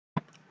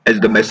As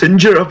the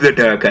messenger of the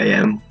dark I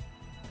am.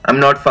 I'm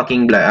not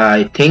fucking blind.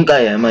 I think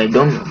I am. I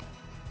don't know.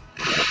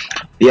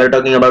 We are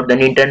talking about the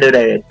Nintendo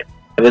Direct.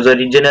 I was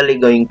originally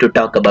going to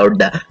talk about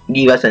the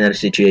Givasaner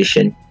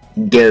situation.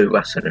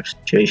 Givasaner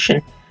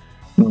situation.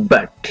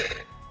 But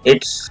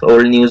it's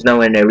old news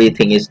now and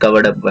everything is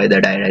covered up by the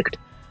Direct.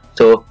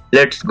 So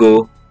let's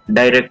go.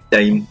 Direct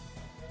time.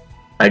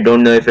 I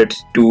don't know if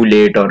it's too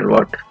late or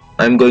what.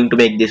 I'm going to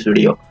make this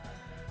video.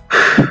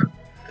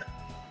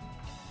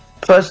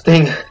 First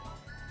thing.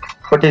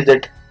 What is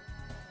it?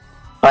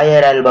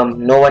 Fire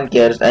album. No one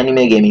cares.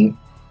 Anime gaming.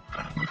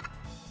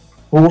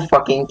 Who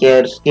fucking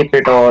cares? Skip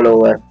it all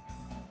over.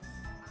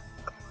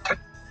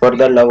 For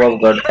the love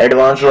of God.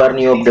 Advance war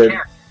new update.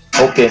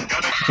 Okay.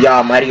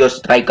 Yeah, Mario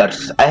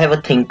Strikers. I have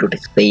a thing to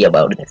say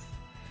about this.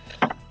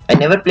 I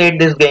never played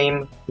this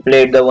game.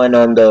 Played the one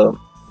on the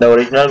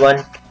original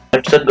one.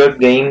 It's a good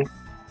game.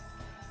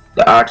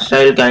 The art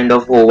style kind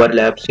of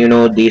overlaps, you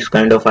know, these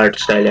kind of art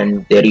style,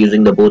 and they're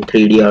using the both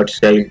 3D art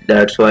style.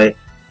 That's why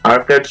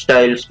arcade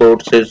style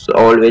sports is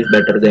always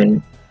better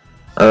than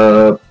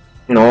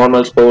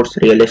normal sports,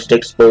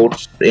 realistic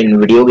sports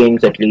in video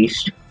games at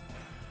least.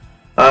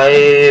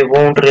 I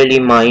won't really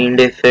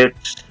mind if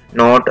it's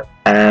not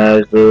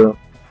as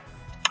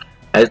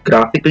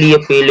graphically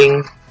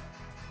appealing,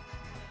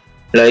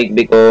 like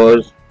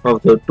because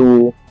of the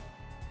two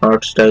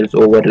art styles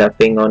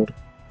overlapping on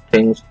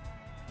things.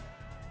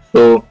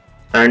 So,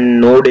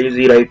 and no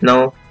Daisy right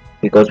now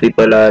because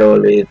people are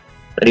always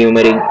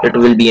rumoring it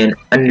will be an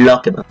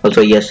unlockable.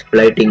 Also, yes,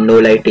 lighting, no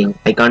lighting.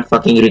 I can't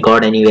fucking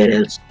record anywhere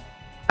else.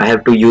 I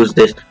have to use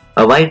this.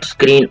 A white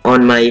screen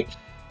on my.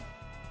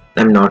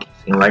 I'm not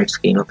using white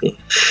screen. Okay,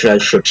 I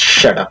should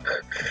shut up.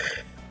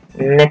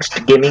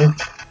 Next gaming,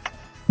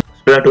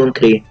 Splatoon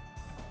 3.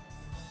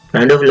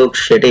 Kind of looks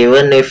shit.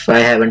 Even if I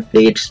haven't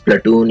played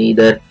Splatoon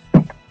either,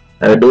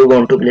 I do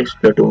want to play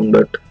Splatoon,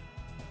 but.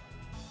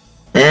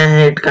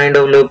 It kind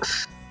of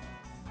looks.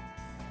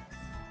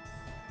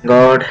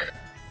 God.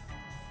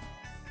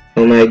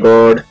 Oh my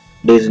god.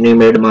 Disney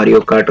made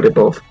Mario Kart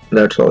ripoff.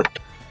 That's all.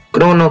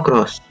 Chrono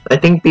Cross. I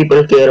think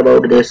people care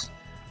about this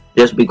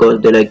just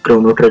because they like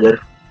Chrono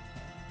Trigger.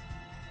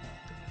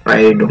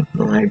 I don't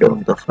know. I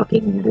don't the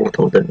fucking both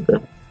of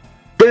them.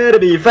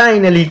 Kirby.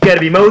 Finally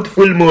Kirby.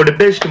 Mouthful mode.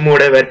 Best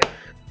mode ever.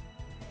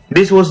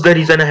 This was the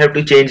reason I have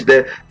to change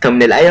the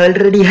thumbnail. I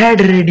already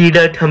had ready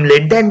the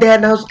thumbnail. Then they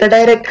announced the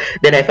Direct.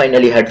 Then I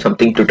finally had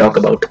something to talk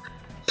about.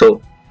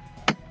 So,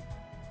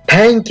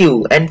 thank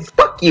you and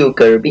fuck you,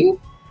 Kirby.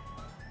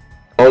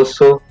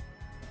 Also,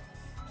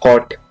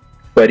 hot,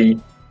 furry.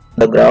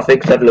 The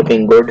graphics are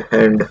looking good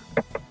and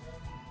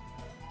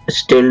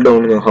still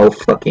don't know how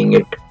fucking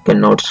it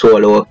cannot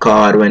swallow a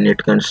car when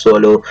it can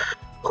swallow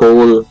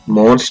whole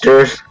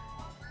monsters.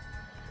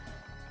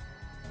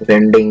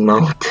 Vending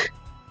mouth.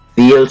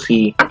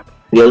 VLC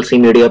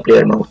media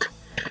player mouth,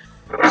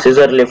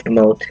 scissor lift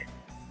mouth,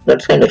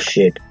 that's kind of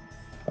shit.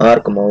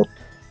 Arc mouth,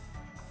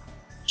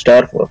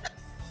 Star Fox,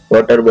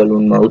 water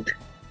balloon mouth,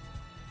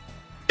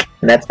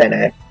 that's kind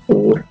of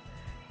cool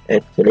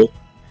actually.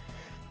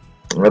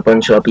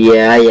 Weapon shop,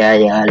 yeah,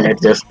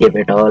 let's just skip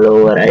it all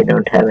over. I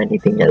don't have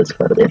anything else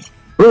for this.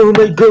 Oh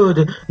my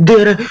god,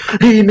 they're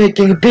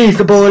remaking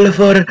Baseball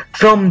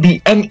from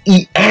the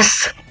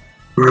NES?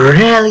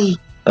 Really?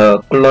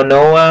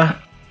 Klonoa.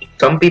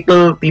 Some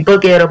people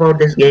care about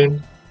this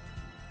game.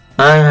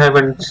 I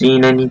haven't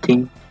seen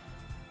anything.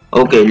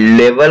 Okay,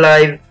 Live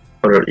Alive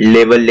or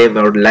Live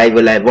or Live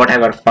Alive,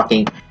 whatever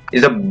fucking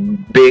is a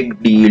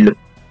big deal.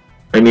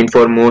 I mean,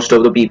 for most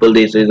of the people,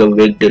 this is a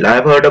big deal.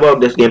 I've heard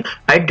about this game.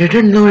 I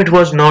didn't know it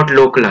was not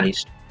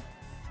localized.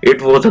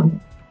 It was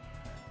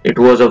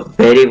a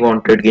very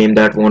wanted game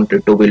that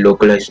wanted to be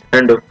localized,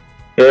 and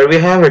here we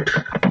have it.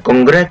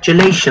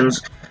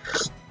 Congratulations.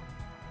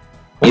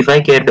 If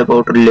I cared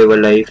about Live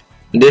Alive,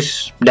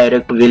 this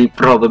Direct will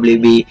probably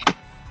be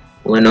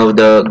one of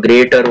the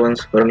greater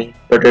ones for me,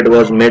 but it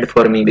was made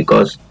for me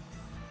because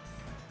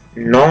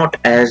not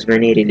as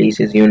many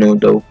releases, you know,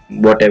 though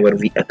whatever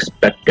we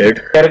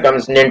expected. Here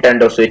comes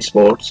Nintendo Switch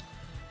Sports.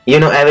 You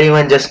know,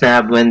 everyone just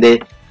snapped when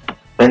they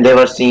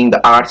were seeing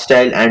the art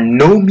style and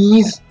no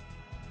Mii's.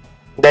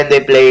 Then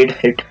they played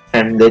it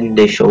and then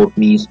they showed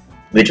Mii's,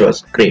 which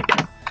was great.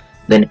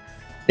 Then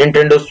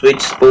Nintendo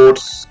Switch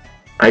Sports.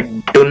 I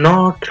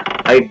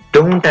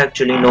don't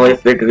actually know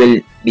if it will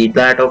be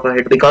that of a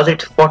hit because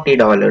it's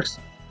 $40.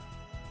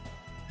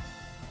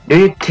 Do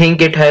you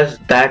think it has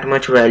that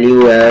much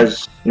value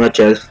as much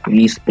as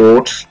Wii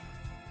Sports?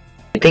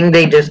 I think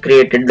they just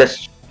created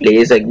this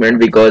play segment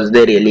because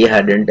they really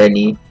hadn't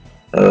any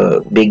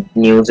big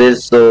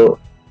newses, so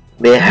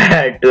they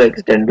had to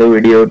extend the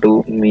video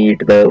to meet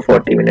the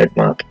 40-minute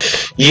mark.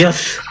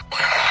 Yes!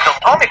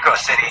 Omicron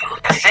City,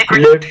 a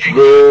sacred Let's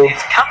go.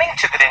 is coming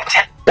to the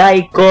Nintendo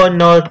Taiko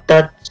no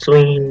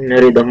Tatsuin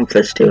Rhythm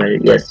Festival.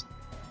 Yes,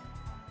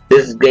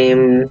 this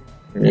game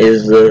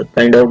is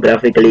kind of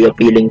graphically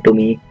appealing to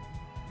me.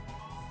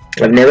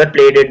 I've never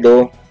played it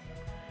though.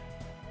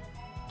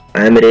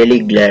 I'm really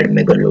glad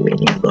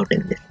Megalovania got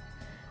in this,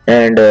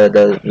 and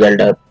the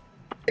Zelda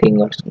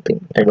thing or something.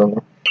 I don't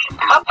know.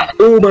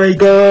 Oh my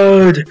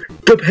god!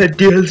 Cuphead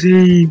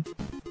DLC!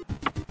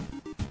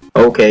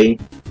 Okay.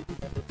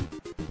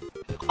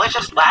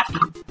 Delicious last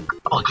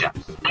couple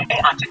gems. And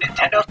onto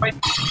Nintendo Switch,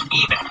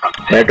 even from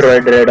this.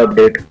 Metroid Red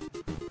update.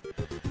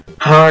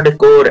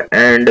 Hardcore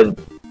and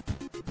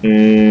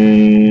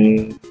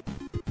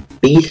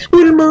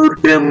peaceful mode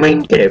from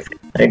Minecraft.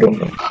 I don't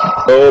know.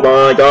 Oh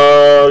my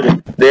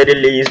god! They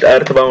released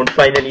Earthbound.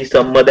 Finally,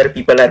 some mother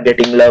people are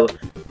getting love.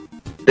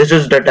 This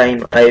is the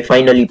time I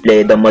finally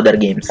play the mother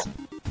games.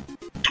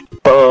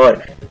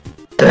 Or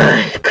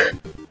like,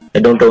 I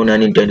don't own a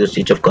Nintendo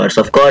Switch, of course.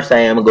 Of course, I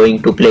am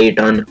going to play it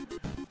on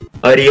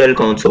a real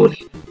console.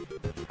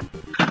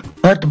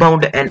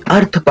 Earthbound and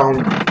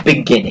Earthbound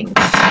Beginnings.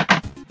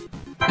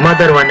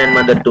 Mother 1 and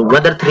Mother 2.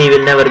 Mother 3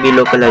 will never be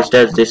localized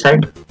as they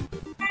said.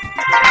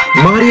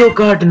 Mario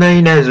Kart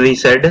 9 as we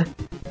said.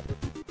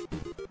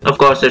 Of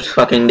course, it's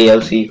fucking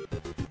DLC.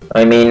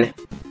 I mean,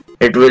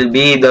 it will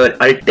be the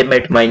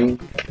ultimate Mario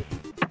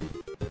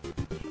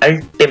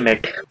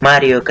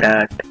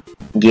Kart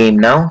game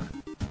now.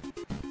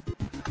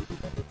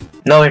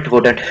 No, it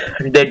wouldn't.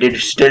 They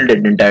still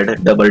didn't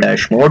add double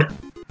dash mode.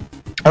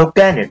 How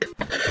can it?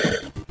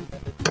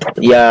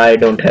 Yeah, I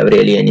don't have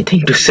really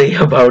anything to say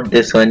about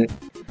this one.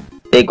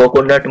 The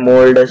coconut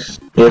mold is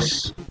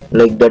just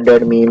like the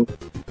dead meme.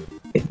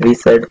 If we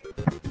said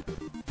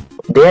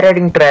they are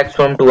adding tracks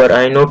from tour.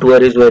 I know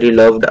tour is very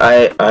loved.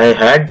 I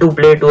had to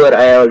play tour.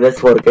 I always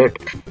forget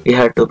we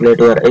had to play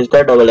tour. Is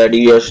that double dash?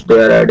 Yes,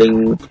 they are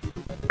adding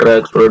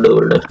tracks for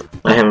double dash.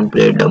 I haven't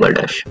played double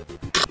dash.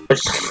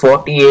 It's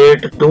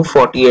 48 to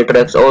 48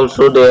 tracks.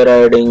 Also, they are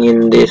adding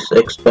in this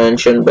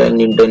expansion by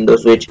Nintendo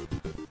Switch,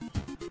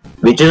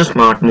 which is a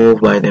smart move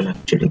by them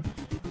actually.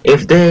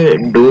 If they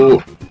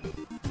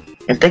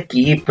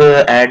keep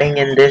adding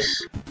in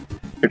this,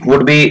 it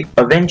would be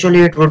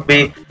eventually it would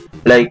be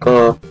like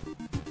of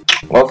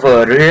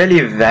a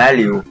really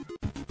value.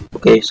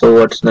 Okay, so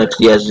what's next?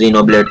 Yes,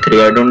 Xenoblade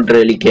 3. I don't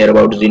really care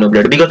about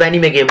Xenoblade because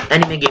anime game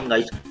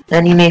guys,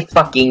 anime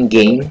fucking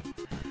game.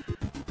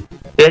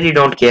 Really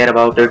don't care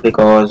about it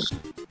because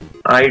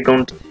I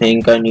don't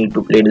think I need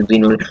to play the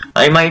Xenoblade.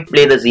 I might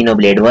play the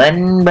Xenoblade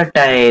 1, but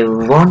I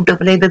want to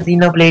play the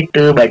Xenoblade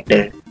 2, but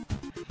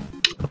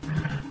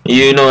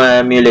you know,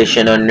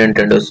 emulation on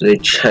Nintendo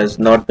Switch has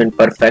not been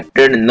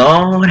perfected,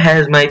 nor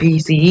has my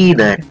PC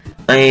either.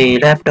 My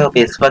laptop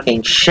is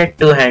fucking shit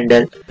to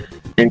handle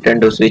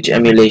Nintendo Switch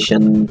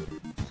emulation,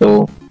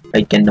 so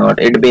I cannot.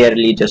 It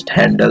barely just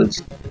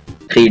handles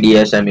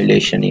 3DS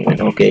emulation even.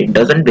 Okay, it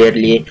doesn't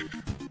barely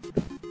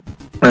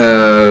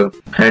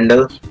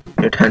handle.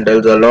 It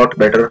handles a lot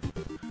better.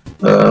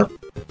 So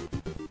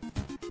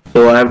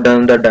I've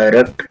done the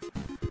direct.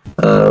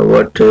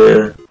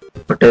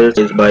 What else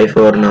is by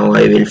for now?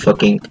 I will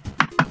fucking,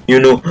 you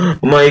know,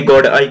 my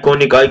god,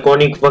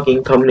 iconic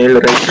fucking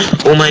thumbnail,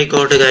 right? Oh my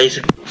god, guys,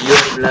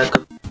 you're black.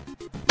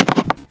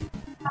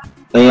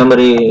 I am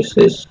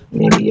racist.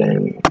 Maybe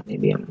I'm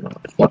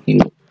not. Fuck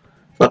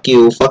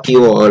you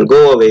all.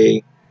 Go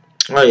away.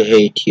 I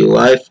hate you.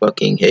 I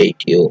fucking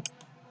hate you.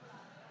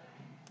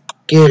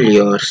 Kill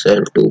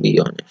yourself, to be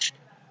honest.